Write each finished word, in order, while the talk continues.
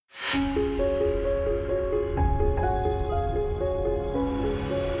Hi,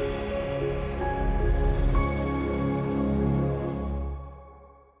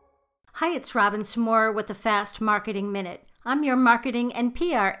 it's Robin Samora with the Fast Marketing Minute. I'm your marketing and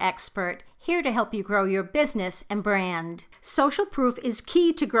PR expert, here to help you grow your business and brand. Social proof is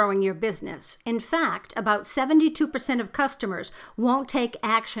key to growing your business. In fact, about 72% of customers won't take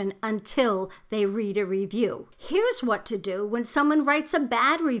action until they read a review. Here's what to do when someone writes a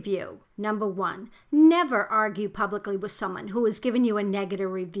bad review. Number 1, never argue publicly with someone who has given you a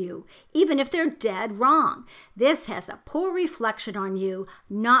negative review, even if they're dead wrong. This has a poor reflection on you,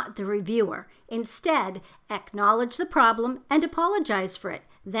 not the reviewer. Instead, acknowledge the problem and apologize for it.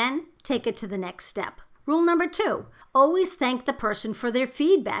 Then take it to the next step. Rule number 2, always thank the person for their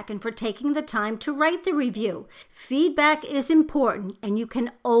feedback and for taking the time to write the review. Feedback is important and you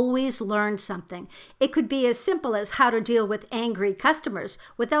can always learn something. It could be as simple as how to deal with angry customers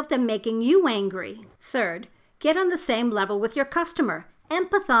without them making you angry. Third, get on the same level with your customer.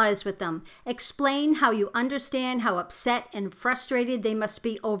 Empathize with them. Explain how you understand how upset and frustrated they must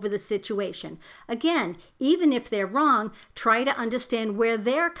be over the situation. Again, even if they're wrong, try to understand where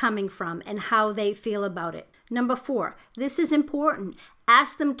they're coming from and how they feel about it. Number 4, this is important.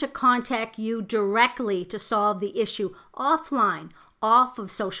 Ask them to contact you directly to solve the issue offline, off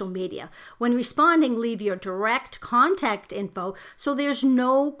of social media. When responding, leave your direct contact info so there's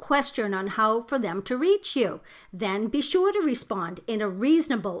no question on how for them to reach you. Then be sure to respond in a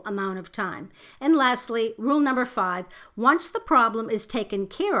reasonable amount of time. And lastly, rule number 5, once the problem is taken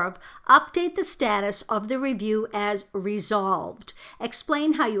care of, update the status of the review as resolved.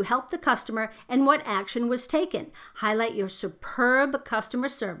 Explain how you helped the customer and what action was taken. Highlight your superb customer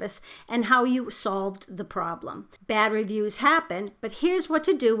service and how you solved the problem. Bad reviews happen, but here's what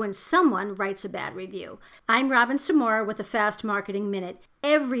to do when someone writes a bad review. I'm Robin Samora with the Fast Marketing Minute.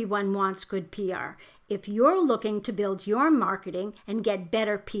 Everyone wants good PR. If you're looking to build your marketing and get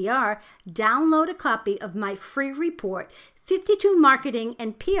better PR, download a copy of my free report, 52 Marketing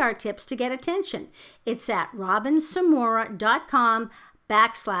and PR Tips to Get Attention. It's at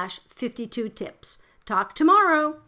robinsamora.com/52tips. Talk tomorrow.